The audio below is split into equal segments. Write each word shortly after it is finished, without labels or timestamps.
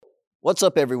What's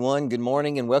up, everyone? Good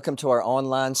morning and welcome to our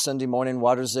online Sunday morning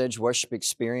Water's Edge worship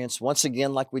experience. Once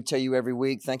again, like we tell you every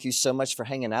week, thank you so much for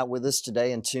hanging out with us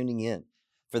today and tuning in.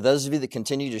 For those of you that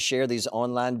continue to share these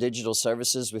online digital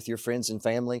services with your friends and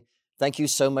family, thank you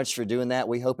so much for doing that.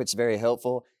 We hope it's very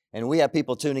helpful. And we have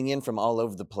people tuning in from all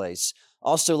over the place.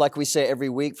 Also, like we say every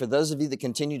week, for those of you that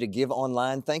continue to give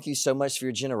online, thank you so much for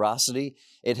your generosity.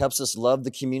 It helps us love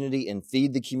the community and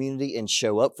feed the community and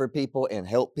show up for people and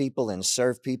help people and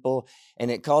serve people.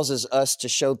 And it causes us to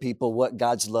show people what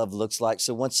God's love looks like.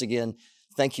 So once again,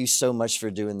 thank you so much for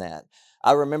doing that.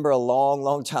 I remember a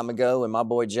long time ago when my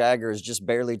boy Jagger is just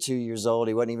barely 2 years old.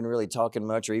 He wasn't even really talking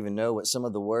much or even know what some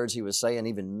of the words he was saying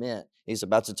even meant. He's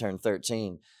about to turn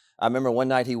 13. I remember one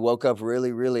night he woke up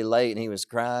really late and he was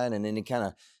crying, and then he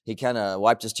kind of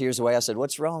wiped his tears away. I said,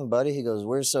 "What's wrong, buddy?" He goes,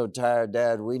 "We're so tired,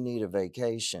 Dad. We need a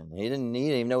vacation." He didn't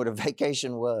even know what a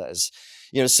vacation was.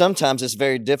 You know, sometimes it's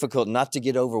very difficult not to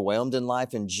get overwhelmed in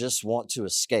life and just want to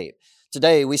escape.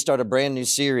 Today, we start a brand new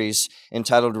series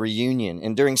entitled Reunion.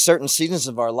 And during certain seasons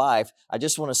of our life, I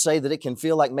just want to say that it can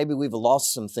feel like maybe we've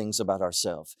lost some things about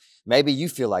ourselves. Maybe you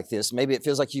feel like this. Maybe it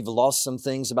feels like you've lost some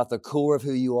things about the core of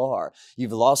who you are.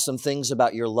 You've lost some things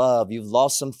about your love. You've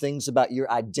lost some things about your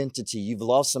identity. You've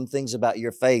lost some things about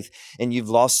your faith. And you've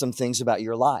lost some things about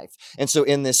your life. And so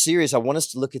in this series, I want us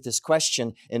to look at this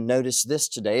question and notice this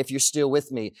today. If you're still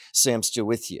with me, say I'm still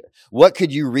with you. What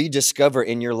could you rediscover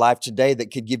in your life today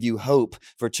that could give you hope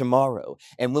for tomorrow?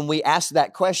 And when we ask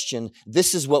that question,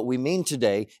 this is what we mean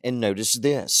today. And notice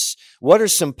this. What are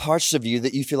some parts of you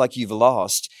that you feel like you've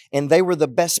lost? And they were the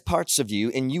best parts of you,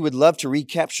 and you would love to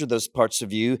recapture those parts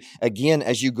of you again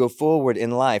as you go forward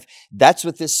in life. That's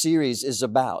what this series is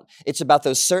about. It's about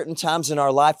those certain times in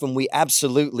our life when we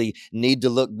absolutely need to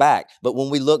look back. But when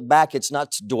we look back, it's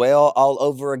not to dwell all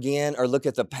over again or look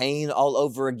at the pain all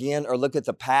over again or look at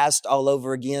the past all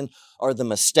over again or the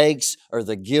mistakes or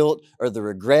the guilt or the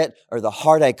regret or the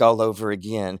heartache all over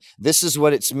again. This is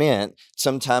what it's meant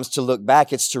sometimes to look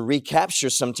back. It's to recapture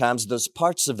sometimes those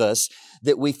parts of us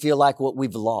that we feel like what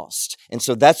we've lost. And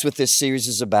so that's what this series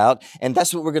is about. And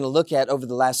that's what we're going to look at over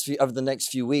the next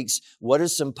few weeks. What are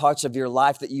some parts of your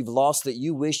life that you've lost that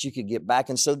you wish you could get back?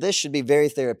 And so this should be very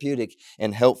therapeutic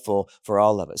and helpful for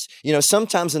all of us. You know,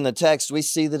 sometimes in the text, we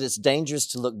see that it's dangerous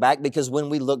to look back because when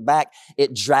we look back,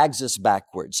 it drags us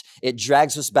backwards. It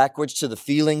drags us backwards to the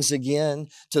feelings again,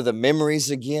 to the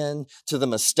memories again, to the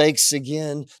mistakes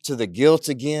again, to the guilt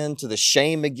again, to the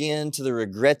shame again, to the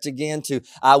regret again, to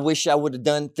I wish I would have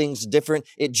done things different.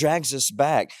 It drags us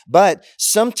back. But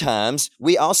sometimes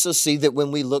we also see that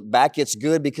when we look back, it's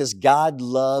good because God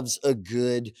loves a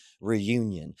good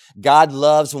reunion. God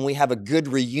loves when we have a good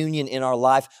reunion in our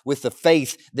life with the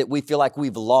faith that we feel like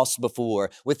we've lost before,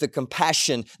 with the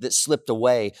compassion that slipped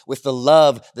away, with the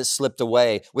love that slipped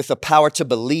away, with the power to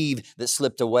believe that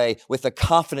slipped away, with the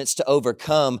confidence to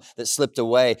overcome that slipped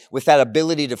away, with that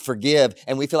ability to forgive,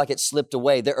 and we feel like it slipped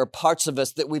away. There are parts of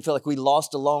us that we feel like we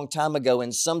lost a long time ago,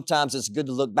 and sometimes it's good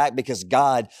to look back because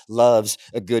God loves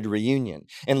a good reunion.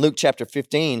 In Luke chapter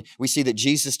 15, we see that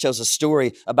Jesus tells a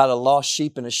story about a lost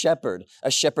sheep and a shepherd. A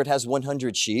shepherd has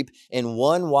 100 sheep, and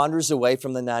one wanders away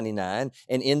from the 99.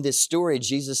 And in this story,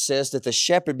 Jesus says that the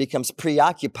shepherd becomes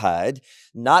preoccupied,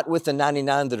 not with the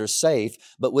 99 that are safe,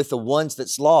 but with the ones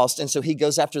that's lost. And so he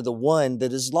goes after the one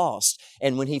that is lost.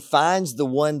 And when he finds the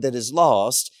one that is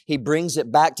lost, he brings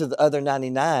it back to the other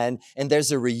 99, and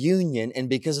there's a reunion. And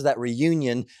because of that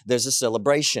reunion, there's a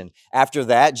celebration. After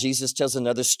that, Jesus tells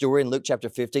another story in Luke chapter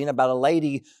 15 about a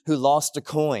lady who lost a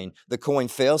coin. The coin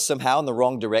fell somehow in the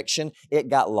wrong direction. It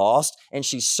got lost, and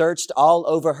she searched all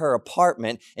over her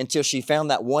apartment until she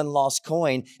found that one lost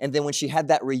coin. And then when she had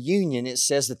that reunion, it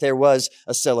says that there was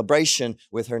a celebration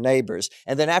with her neighbors.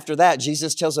 And then after that,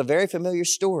 Jesus tells a very familiar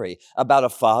story about a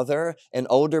father, an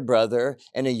older brother,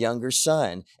 and a younger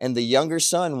son. And the younger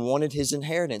son wanted his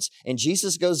inheritance. And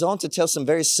Jesus goes on to tell some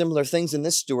very similar things in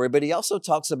this story, but he also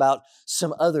talks about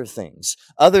some other things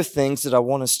that I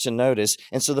want us to notice.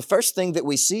 And so the first thing that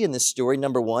we see in this story,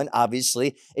 number one,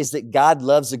 obviously, is that God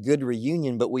loves a good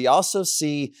reunion, but we also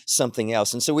see something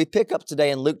else. And so we pick up today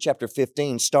in Luke chapter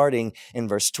 15, starting in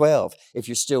verse 12. If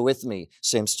you're still with me,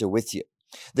 say I'm still with you.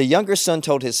 The younger son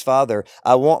told his father,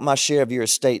 "I want my share of your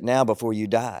estate now before you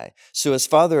die." So his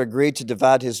father agreed to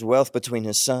divide his wealth between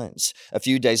his sons. A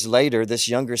few days later, this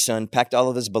younger son packed all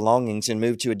of his belongings and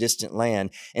moved to a distant land.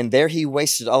 And there he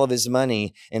wasted all of his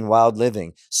money in wild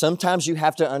living. Sometimes you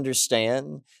have to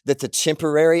understand that the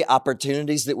temporary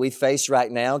opportunities that we face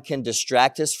right now can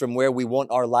distract us from where we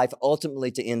want our life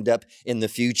ultimately to end up in the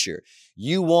future.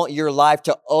 You want your life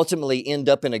to ultimately end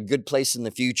up in a good place in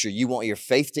the future. You want your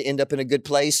faith to end up in a good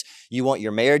place. You want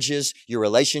your marriages, your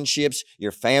relationships,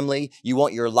 your family. You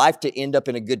want your life to end up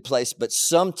in a good place. But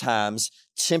sometimes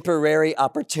temporary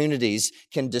opportunities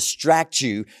can distract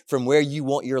you from where you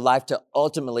want your life to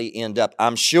ultimately end up.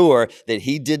 I'm sure that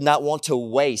he did not want to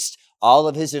waste all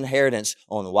of his inheritance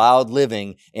on wild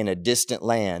living in a distant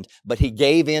land, but he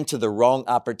gave in to the wrong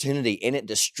opportunity, and it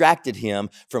distracted him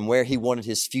from where he wanted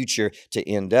his future to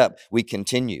end up. We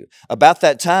continue. About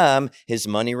that time, his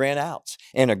money ran out,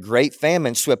 and a great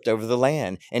famine swept over the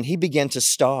land, and he began to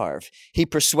starve. He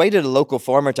persuaded a local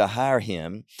farmer to hire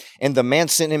him, and the man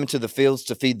sent him into the fields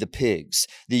to feed the pigs.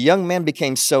 The young man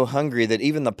became so hungry that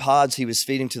even the pods he was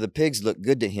feeding to the pigs looked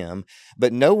good to him,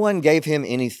 but no one gave him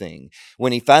anything.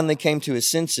 When he finally came to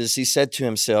his senses, he said to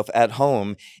himself, "At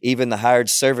home, even the hired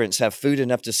servants have food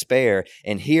enough to spare,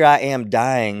 and here I am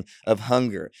dying of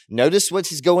hunger." Notice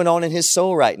what's going on in his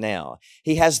soul right now.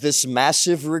 He has this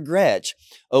massive regret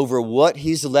over what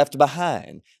he's left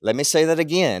behind. Let me say that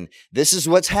again. This is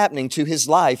what's happening to his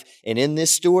life. And in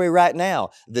this story right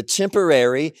now, the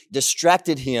temporary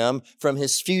distracted him from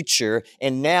his future.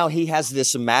 And now he has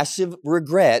this massive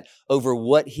regret over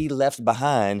what he left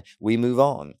behind. We move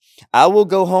on. "I will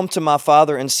go home to my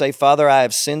father and say, 'Father, I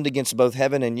have sinned against both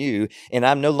heaven and you, and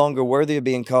I'm no longer worthy of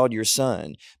being called your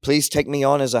son. Please take me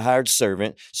on as a hired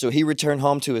servant.' So he returned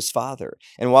home to his father.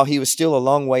 And while he was still a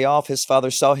long way off, his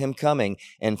father saw him coming,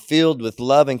 and filled with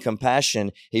love and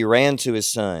compassion, he ran to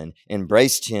his son,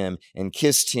 embraced him, and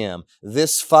kissed him."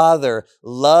 This father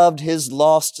loved his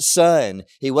lost son.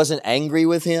 He wasn't angry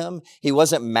with him. He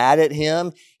wasn't mad at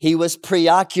him. He was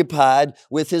preoccupied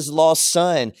with his lost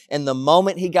son. And the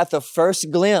moment he got the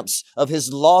first glimpse of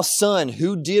his lost son,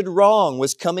 who did wrong,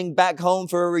 was coming back home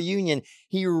for a reunion,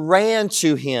 he ran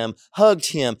to him,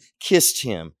 hugged him, kissed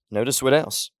him. Notice what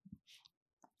else.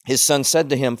 His son said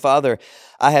to him, "Father,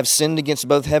 I have sinned against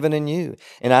both heaven and you,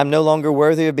 and I am no longer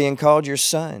worthy of being called your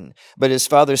son." But his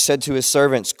father said to his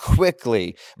servants,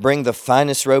 "Quickly bring the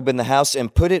finest robe in the house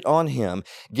and put it on him.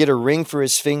 Get a ring for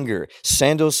his finger,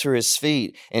 sandals for his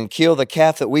feet, and kill the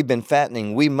calf that we've been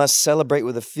fattening. We must celebrate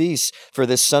with a feast, for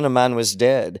this son of mine was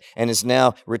dead and is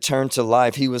now returned to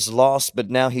life. He was lost,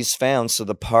 but now he's found." So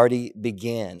the party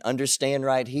began. Understand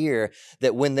right here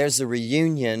that when there's a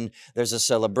reunion, there's a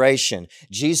celebration.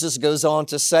 Jesus goes on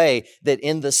to say that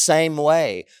in the same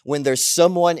way, when there's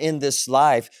someone in this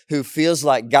life who feels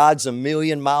like God's a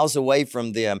million miles away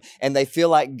from them and they feel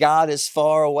like God is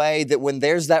far away, that when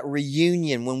there's that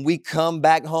reunion, when we come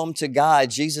back home to God,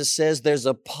 Jesus says there's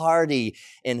a party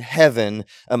in heaven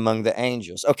among the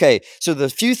angels. Okay, so the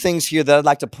few things here that I'd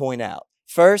like to point out.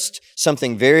 First,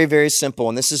 something very, very simple,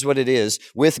 and this is what it is.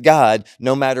 With God,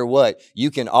 no matter what, you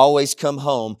can always come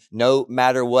home no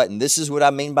matter what. And this is what I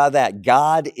mean by that.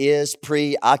 God is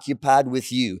preoccupied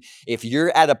with you. If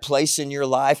you're at a place in your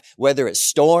life, whether it's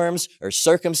storms or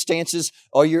circumstances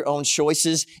or your own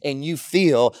choices, and you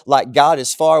feel like God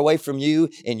is far away from you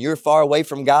and you're far away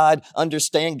from God,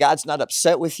 understand God's not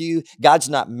upset with you. God's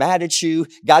not mad at you.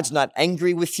 God's not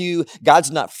angry with you.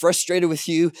 God's not frustrated with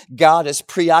you. God is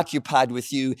preoccupied with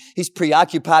you. He's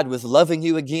preoccupied with loving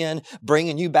you again,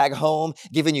 bringing you back home,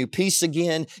 giving you peace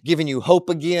again, giving you hope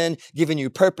again, giving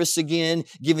you purpose again,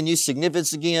 giving you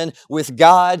significance again. With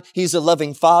God, He's a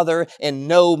loving Father, and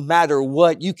no matter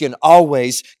what, you can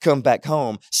always come back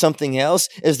home. Something else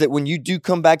is that when you do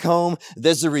come back home,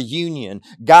 there's a reunion.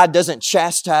 God doesn't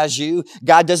chastise you.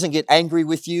 God doesn't get angry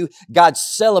with you. God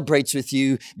celebrates with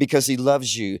you because He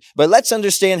loves you. But let's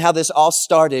understand how this all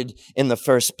started in the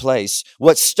first place.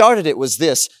 What started it was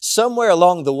this: somewhere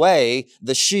along the way,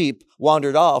 the sheep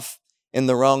wandered off in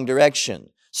the wrong direction.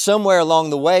 Somewhere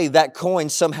along the way, that coin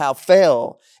somehow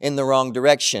fell in the wrong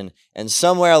direction. And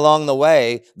somewhere along the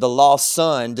way, the lost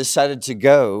son decided to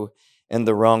go in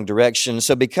the wrong direction.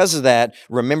 So because of that,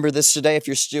 remember this today. If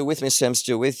you're still with me, say I'm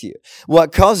still with you.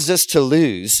 What causes us to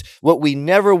lose, what we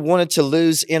never wanted to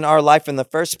lose in our life in the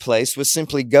first place, was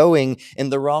simply going in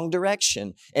the wrong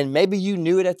direction. And maybe you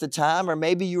knew it at the time, or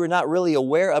maybe you were not really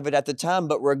aware of it at the time,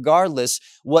 but regardless,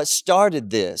 what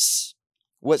started this?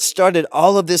 What started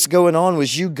all of this going on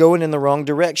was you going in the wrong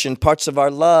direction. Parts of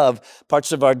our love,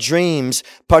 parts of our dreams,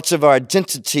 parts of our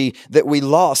identity that we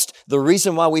lost. The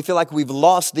reason why we feel like we've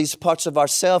lost these parts of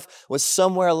ourselves was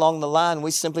somewhere along the line, we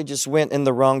simply just went in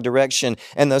the wrong direction.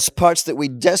 And those parts that we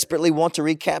desperately want to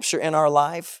recapture in our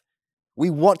life, we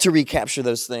want to recapture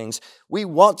those things. We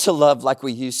want to love like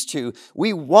we used to.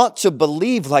 We want to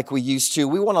believe like we used to.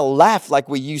 We want to laugh like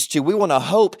we used to. We want to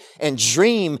hope and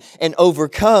dream and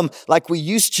overcome like we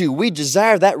used to. We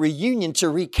desire that reunion to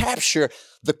recapture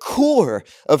the core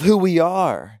of who we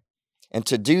are. And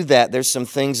to do that, there's some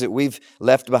things that we've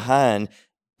left behind,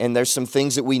 and there's some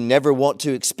things that we never want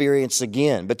to experience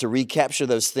again. But to recapture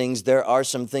those things, there are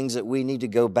some things that we need to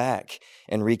go back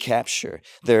and recapture.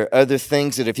 There are other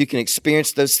things that if you can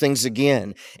experience those things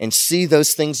again and see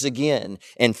those things again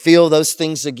and feel those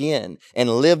things again and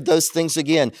live those things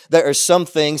again, there are some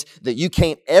things that you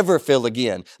can't ever feel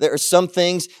again. There are some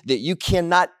things that you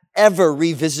cannot ever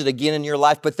revisit again in your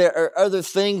life. But there are other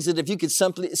things that if you could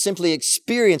simply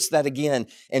experience that again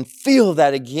and feel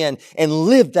that again and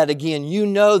live that again, you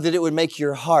know that it would make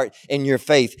your heart and your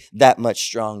faith that much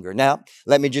stronger. Now,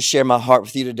 let me just share my heart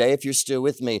with you today. If you're still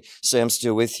with me, say I'm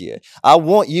still with you. I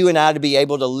want you and I to be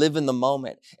able to live in the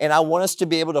moment. And I want us to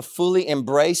be able to fully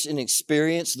embrace and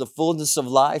experience the fullness of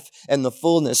life and the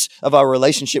fullness of our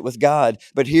relationship with God.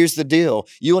 But here's the deal.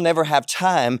 You'll never have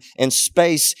time and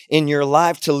space in your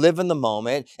life to live in the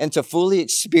moment and to fully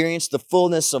experience the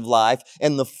fullness of life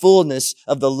and the fullness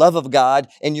of the love of God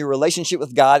and your relationship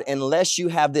with God unless you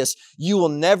have this. You will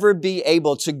never be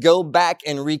able to go back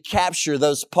and recapture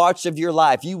those parts of your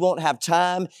life. You won't have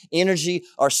time, energy,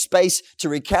 or space to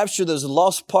recapture those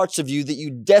lost parts of you that you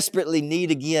desperately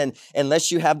need again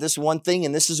unless you have this one thing.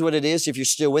 And this is what it is. If you're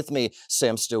still with me, say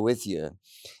I'm still with you.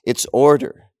 It's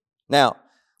order. Now,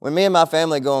 when me and my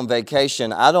family go on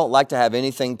vacation, I don't like to have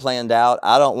anything planned out.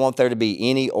 I don't want there to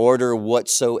be any order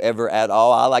whatsoever at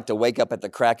all. I like to wake up at the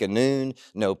crack of noon,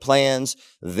 no plans.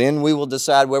 Then we will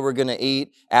decide where we're going to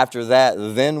eat. After that,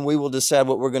 then we will decide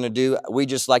what we're going to do. We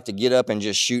just like to get up and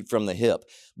just shoot from the hip.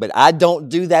 But I don't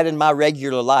do that in my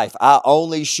regular life. I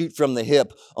only shoot from the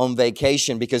hip on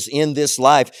vacation because in this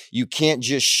life, you can't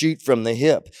just shoot from the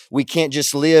hip. We can't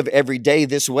just live every day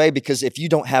this way because if you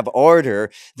don't have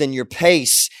order, then your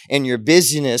pace and your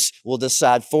busyness will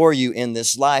decide for you in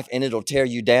this life and it'll tear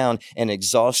you down and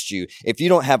exhaust you. If you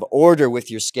don't have order with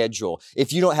your schedule,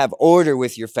 if you don't have order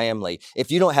with your family,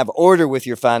 if you don't have order with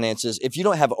your finances, if you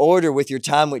don't have order with your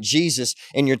time with Jesus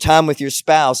and your time with your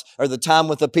spouse or the time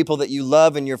with the people that you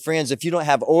love and your friends, if you don't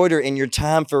have order in your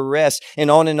time for rest and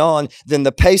on, then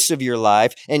the pace of your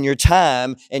life and your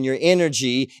time and your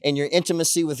energy and your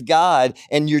intimacy with God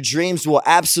and your dreams will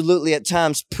absolutely at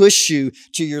times push you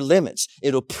to your limits.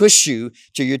 It'll push you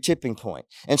to your tipping point.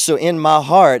 And so in my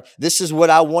heart, this is what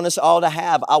I want us all to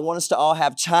have. I want us to all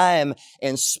have time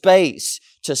and space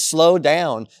to slow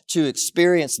down, to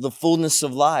experience the fullness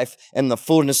of life and the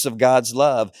fullness of God's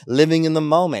love. Living in the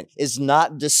moment is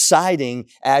not deciding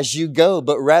as you go,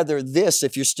 but rather this,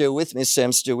 if you're still with me, say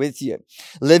I'm still with you.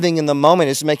 Living in the moment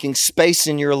is making space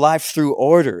in your life through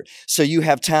order, so you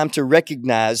have time to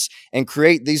recognize and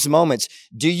create these moments.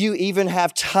 Do you even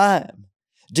have time?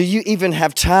 Do you even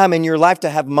have time in your life to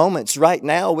have moments right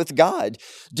now with God?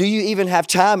 Do you even have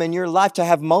time in your life to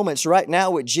have moments right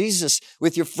now with Jesus,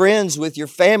 with your friends, with your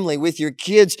family, with your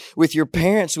kids, with your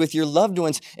parents, with your loved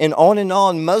ones, and on and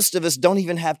on? Most of us don't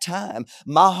even have time.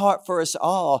 My heart for us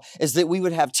all is that we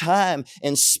would have time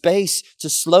and space to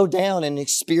slow down and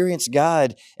experience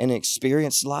God and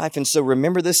experience life. And so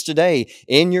remember this today.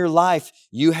 In your life,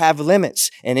 you have limits.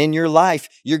 And in your life,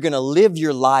 you're going to live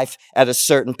your life at a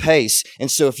certain pace. And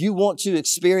so if you want to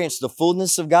experience the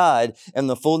fullness of God and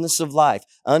the fullness of life,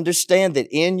 understand that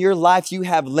in your life you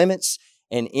have limits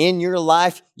and in your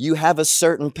life you have a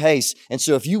certain pace. And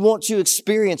so if you want to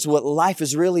experience what life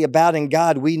is really about in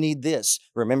God, we need this.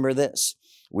 Remember this.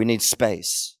 We need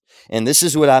space. And this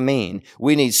is what I mean.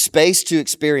 We need space to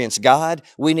experience God.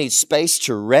 We need space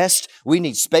to rest. We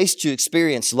need space to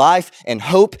experience life and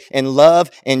hope and love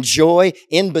and joy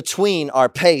in between our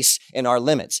pace and our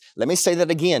limits. Let me say that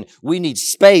again. We need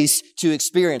space to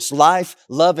experience life,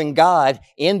 love, and God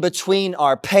in between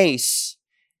our pace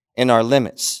and our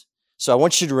limits. So I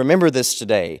want you to remember this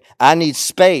today. I need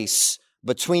space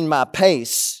between my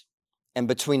pace and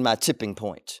between my tipping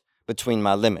point, between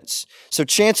my limits. So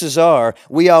chances are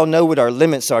we all know what our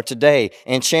limits are today,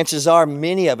 and chances are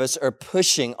many of us are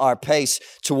pushing our pace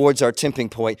towards our tipping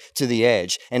point to the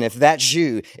edge. And if that's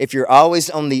you, if you're always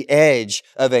on the edge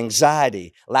of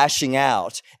anxiety, lashing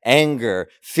out, anger,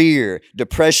 fear,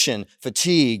 depression,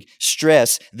 fatigue,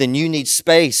 stress, then you need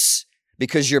space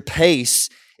because your pace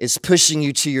is pushing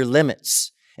you to your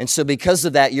limits. And so because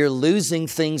of that, you're losing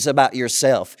things about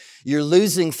yourself. You're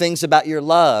losing things about your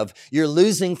love. You're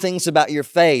losing things about your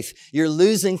faith. You're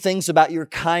losing things about your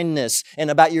kindness and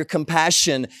about your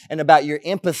compassion and about your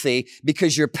empathy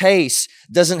because your pace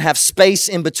doesn't have space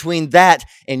in between that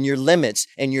and your limits.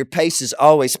 And your pace is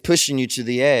always pushing you to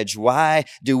the edge. Why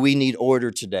do we need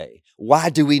order today?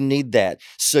 Why do we need that?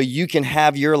 So you can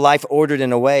have your life ordered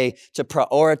in a way to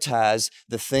prioritize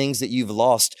the things that you've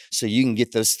lost so you can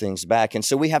get those things back. And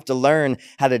so we have to learn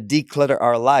how to declutter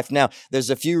our life. Now, there's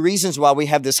a few reasons why we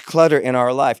have this clutter in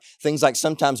our life. Things like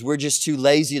sometimes we're just too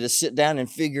lazy to sit down and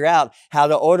figure out how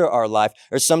to order our life,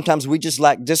 or sometimes we just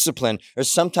lack discipline, or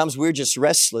sometimes we're just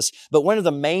restless. But one of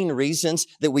the main reasons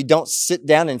that we don't sit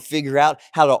down and figure out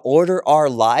how to order our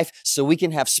life so we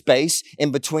can have space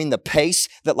in between the pace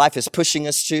that life is pushing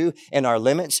us to and our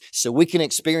limits so we can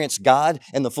experience God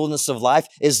and the fullness of life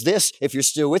is this. If you're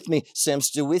still with me, say I'm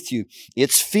still with you.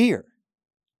 It's fear.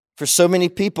 For so many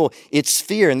people, it's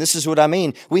fear. And this is what I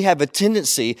mean. We have a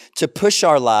tendency to push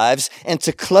our lives and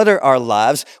to clutter our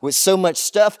lives with so much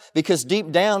stuff because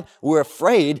deep down, we're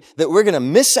afraid that we're going to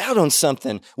miss out on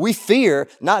something. We fear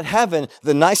not having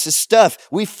the nicest stuff.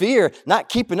 We fear not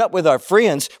keeping up with our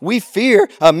friends. We fear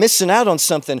missing out on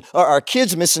something, or our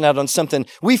kids missing out on something.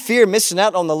 We fear missing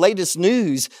out on the latest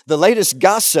news, the latest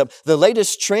gossip, the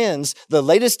latest trends, the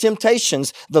latest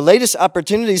temptations, the latest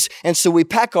opportunities. And so we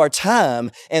pack our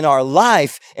time and our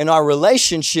life and our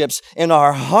relationships and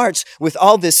our hearts with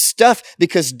all this stuff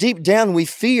because deep down we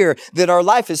fear that our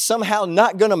life is somehow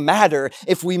not going to matter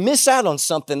if we miss out on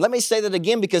something. Let me say that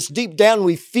again, because deep down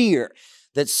we fear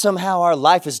that somehow our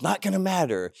life is not going to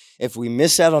matter if we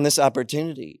miss out on this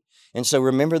opportunity. And so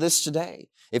remember this today.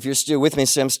 If you're still with me,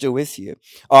 say I'm still with you.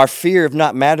 Our fear of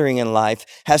not mattering in life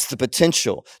has the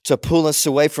potential to pull us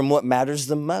away from what matters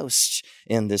the most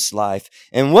in this life.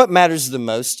 And what matters the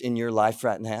most in your life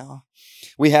right now?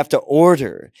 We have to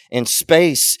order and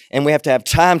space, and we have to have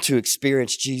time to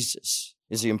experience Jesus.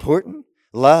 Is he important?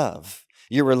 Love,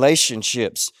 your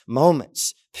relationships,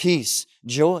 moments, peace,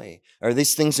 joy. Are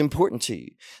these things important to you?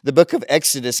 The book of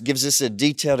Exodus gives us a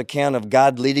detailed account of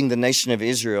God leading the nation of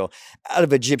Israel out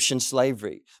of Egyptian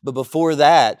slavery. But before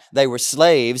that, they were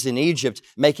slaves in Egypt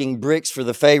making bricks for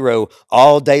the Pharaoh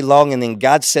all day long, and then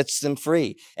God sets them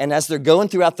free. And as they're going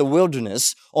throughout the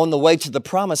wilderness on the way to the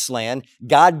promised land,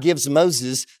 God gives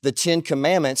Moses the 10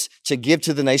 commandments to give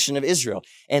to the nation of Israel.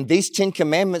 And these 10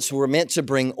 commandments were meant to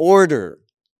bring order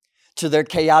to their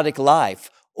chaotic life,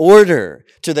 order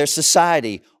to their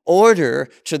society, order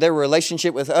to their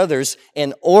relationship with others,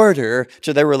 and order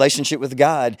to their relationship with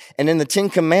God. And in the 10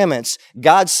 Commandments,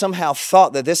 God somehow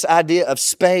thought that this idea of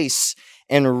space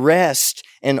and rest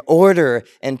and order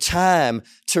and time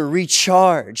to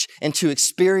recharge and to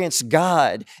experience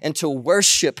God and to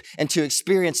worship and to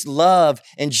experience love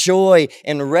and joy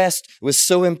and rest was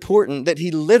so important that he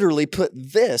literally put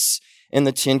this in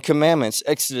the 10 Commandments.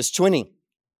 Exodus 20,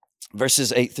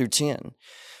 verses 8 through 10.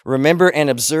 Remember and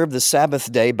observe the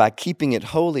Sabbath day by keeping it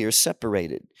holy or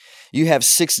separated. You have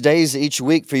 6 days each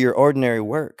week for your ordinary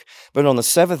work, but on the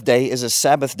seventh day is a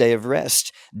Sabbath day of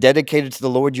rest, dedicated to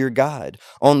the Lord your God.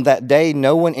 On that day,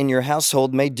 no one in your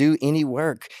household may do any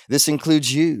work. This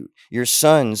includes you, your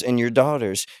sons and your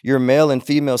daughters, your male and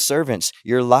female servants,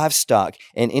 your livestock,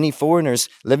 and any foreigners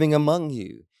living among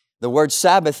you. The word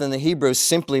Sabbath in the Hebrew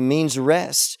simply means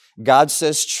rest. God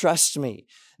says, trust me.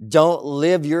 Don't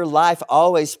live your life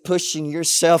always pushing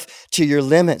yourself to your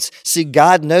limits. See,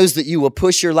 God knows that you will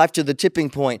push your life to the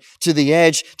tipping point, to the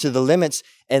edge, to the limits,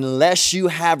 unless you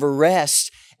have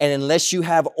rest and unless you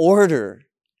have order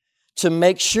to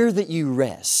make sure that you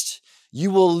rest. You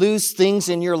will lose things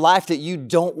in your life that you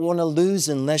don't want to lose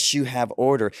unless you have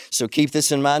order. So keep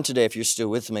this in mind today if you're still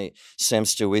with me. Say I'm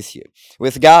still with you.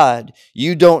 With God,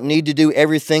 you don't need to do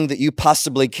everything that you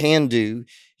possibly can do.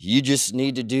 You just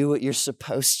need to do what you're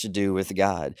supposed to do with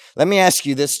God. Let me ask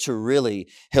you this to really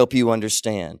help you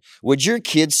understand. Would your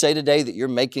kids say today that you're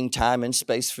making time and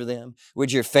space for them?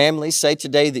 Would your family say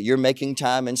today that you're making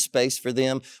time and space for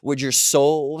them? Would your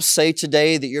soul say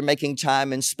today that you're making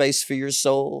time and space for your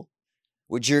soul?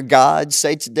 Would your God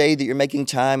say today that you're making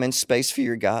time and space for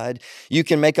your God? You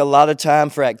can make a lot of time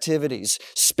for activities,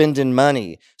 spending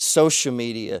money, social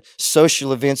media,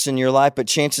 social events in your life, but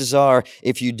chances are,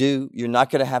 if you do, you're not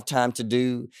going to have time to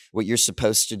do what you're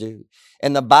supposed to do.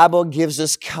 And the Bible gives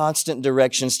us constant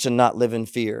directions to not live in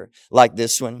fear, like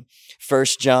this one, 1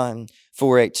 John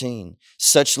 4:18.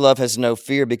 Such love has no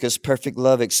fear because perfect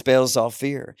love expels all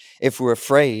fear. If we're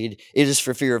afraid, it is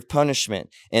for fear of punishment.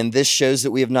 And this shows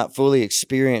that we have not fully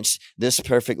experienced this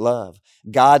perfect love.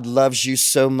 God loves you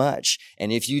so much.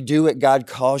 And if you do what God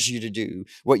calls you to do,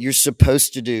 what you're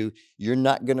supposed to do, you're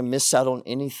not going to miss out on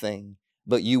anything,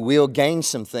 but you will gain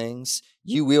some things.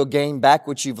 You will gain back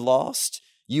what you've lost.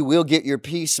 You will get your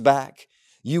peace back.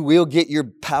 You will get your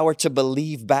power to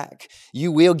believe back.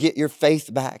 You will get your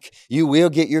faith back. You will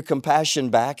get your compassion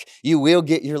back. You will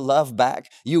get your love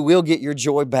back. You will get your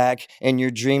joy back and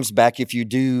your dreams back if you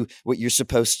do what you're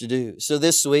supposed to do. So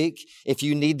this week, if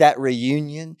you need that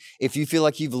reunion, if you feel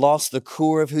like you've lost the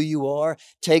core of who you are,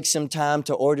 take some time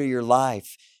to order your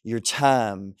life, your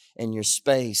time, and your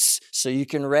space so you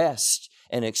can rest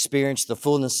and experience the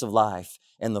fullness of life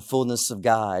and the fullness of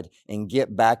God and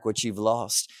get back what you've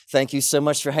lost. Thank you so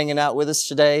much for hanging out with us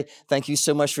today. Thank you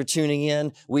so much for tuning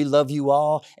in. We love you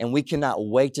all, and we cannot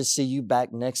wait to see you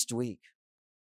back next week.